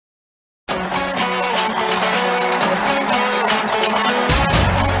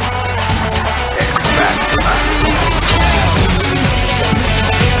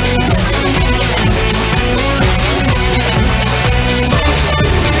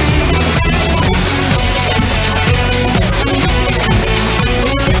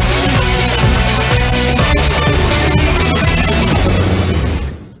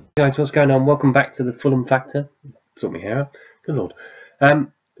guys, what's going on? Welcome back to the Fulham Factor. Sort my hair out. Good lord.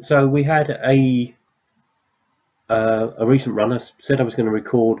 So we had a recent run. I said I was going to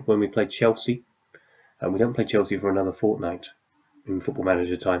record when we played Chelsea, and we don't play Chelsea for another fortnight in Football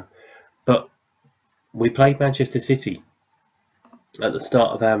Manager time. But we played Manchester City at the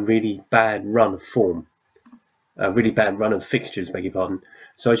start of our really bad run of form, a really bad run of fixtures, beg your pardon.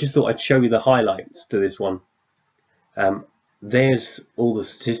 So I just thought I'd show you the highlights to this one. There's all the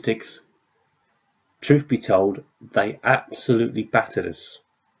statistics. Truth be told, they absolutely battered us.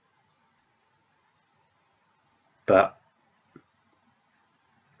 But,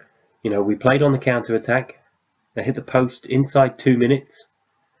 you know, we played on the counter-attack. They hit the post inside 2 minutes,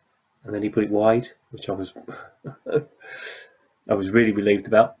 and then he put it wide, which I was I was really relieved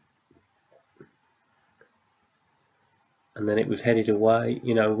about. And then it was headed away.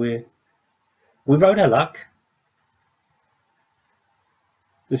 You know, we rode our luck.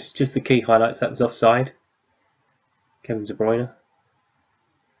 This is just the key highlights. That was offside. Kevin De Bruyne.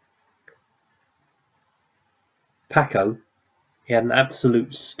 Paco, he had an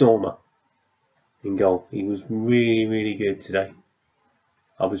absolute stormer in goal. He was really, really good today.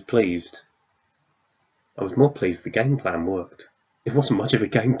 I was pleased. I was more pleased the game plan worked. It wasn't much of a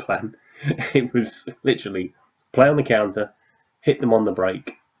game plan. It was literally play on the counter, hit them on the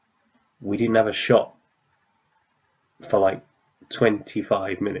break. We didn't have a shot for like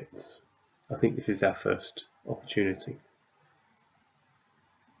 25 minutes. I think this is our first opportunity.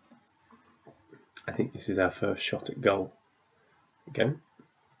 I think this is our first shot at goal. Again?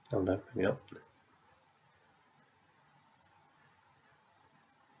 Oh no, maybe not.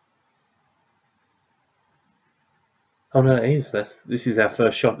 Oh no, it is. This is our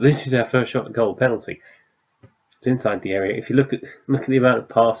first shot. This is our first shot at goal. Penalty. It's inside the area. If you look at the amount of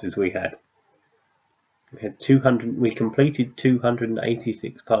passes we had. We had 200. We completed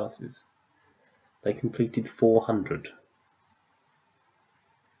 286 passes. They completed 400.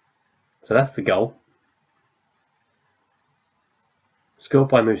 So that's the goal. Scored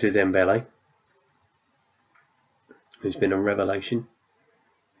by Moussa Dembele, who's been a revelation.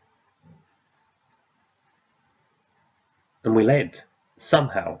 And we led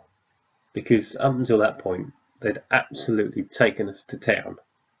somehow, because up until that point they'd absolutely taken us to town.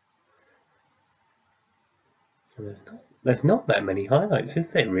 And there's not that many highlights, is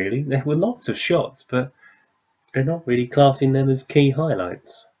there really? There were lots of shots, but they're not really classing them as key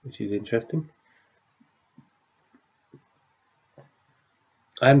highlights, which is interesting.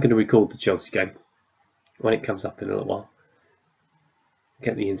 I am going to record the Chelsea game when it comes up in a little while.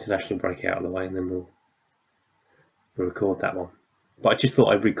 Get the international break out of the way, and then we'll record that one. But I just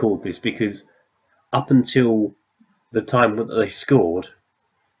thought I'd record this because up until the time that they scored,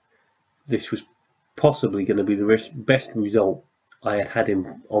 this was possibly going to be the best result I had had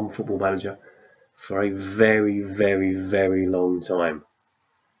on Football Manager for a very, very, very long time.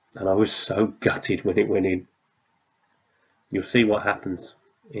 And I was so gutted when it went in. You'll see what happens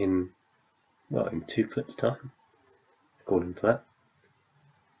in 2 clips time, according to that.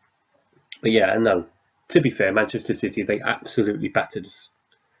 But yeah, no, to be fair, Manchester City, they absolutely battered us.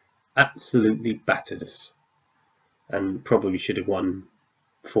 Absolutely battered us. And probably should have won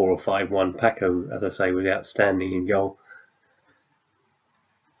 4 or 5-1. Paco, as I say, was outstanding in goal.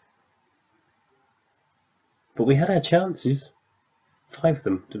 But we had our chances. 5 of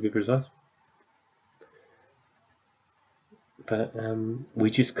them, to be precise. But we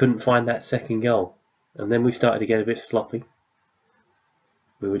just couldn't find that second goal. And then we started to get a bit sloppy.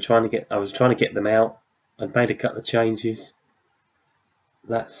 I was trying to get them out. I'd made a couple of changes.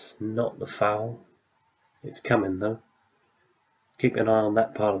 That's not the foul. It's coming though. Keep an eye on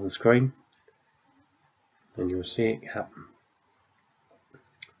that part of the screen and you'll see it happen.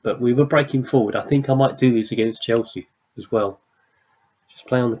 But we were breaking forward. I think I might do this against Chelsea as well. Just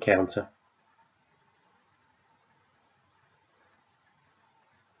play on the counter.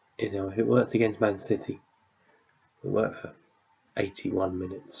 You know, if it worked against Man City, it worked for 81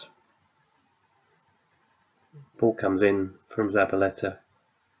 minutes. Ball comes in from Zabaleta,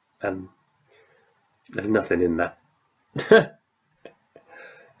 and there's nothing in that.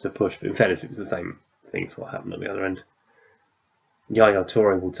 It's a push, but in fairness, it was the same thing as what happened at the other end. Yaya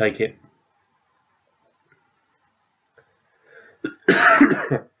Toure will take it.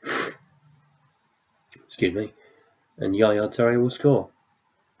 Excuse me. And Yaya Toure will score.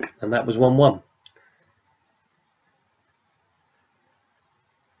 And that was 1-1.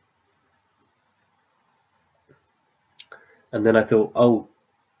 And then I thought, oh,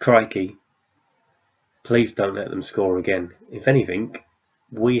 crikey, please don't let them score again. If anything,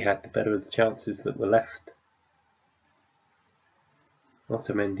 we had the better of the chances that were left.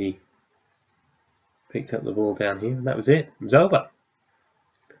 Otamendi picked up the ball down here, and that was it. It was over.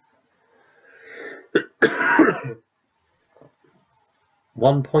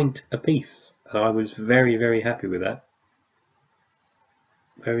 One point apiece, and I was very, very happy with that.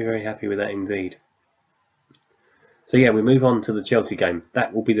 Very, very happy with that indeed. So yeah, we move on to the Chelsea game.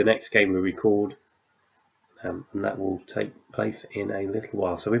 That will be the next game we record, and that will take place in a little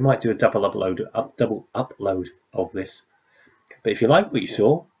while. So we might do a double upload of this. But if you like what you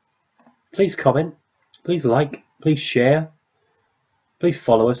saw, please comment, please like, please share, please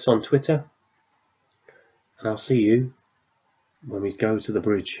follow us on Twitter, and I'll see you when we go to the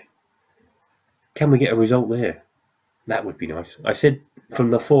bridge. Can we get a result there? That would be nice. I said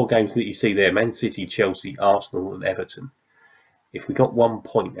from the 4 games that you see there, Man City, Chelsea, Arsenal and Everton, if we got 1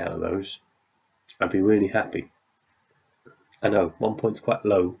 point out of those, I'd be really happy. I know 1 point's quite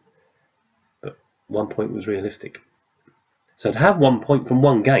low, but 1 point was realistic. So to have 1 point from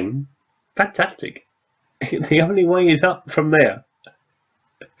 1 game, fantastic. The only way is up from there.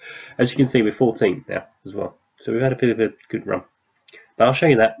 As you can see, we're 14th now as well. So we've had a bit of a good run. But I'll show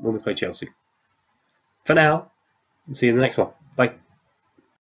you that when we play Chelsea. For now, see you in the next one. Bye.